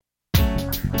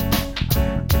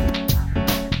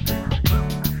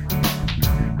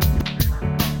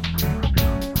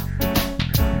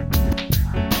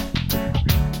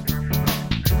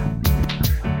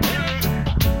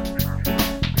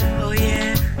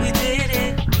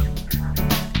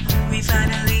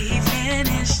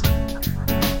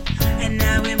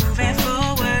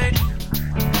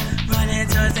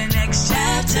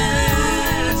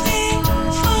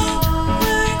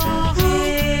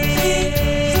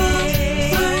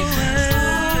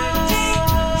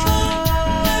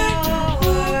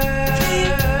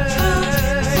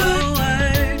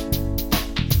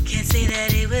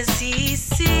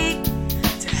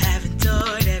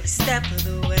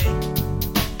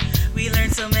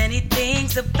So many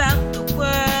things about the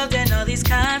world and all these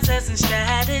concepts and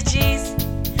strategies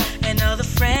and all the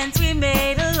friends we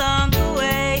made along the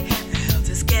way helped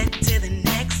us get to the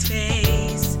next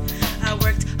phase. I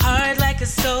worked hard like a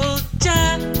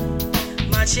soldier,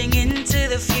 marching into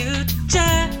the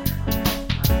future.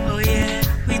 Oh yeah,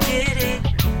 we did it.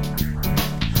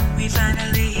 We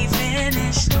finally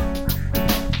finished.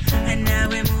 And now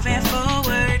we're moving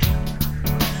forward,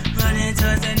 running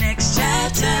towards the next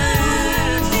chapter.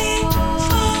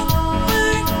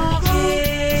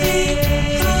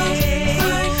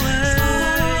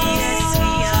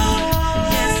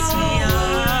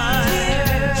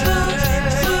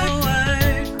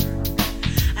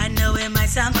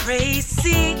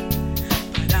 Crazy,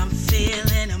 but I'm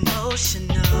feeling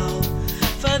emotional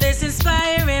for this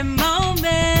inspiring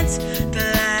moment, the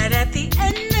light at the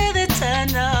end of the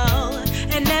tunnel,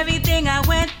 and everything I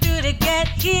went through to get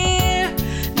here.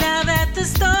 Now that the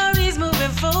story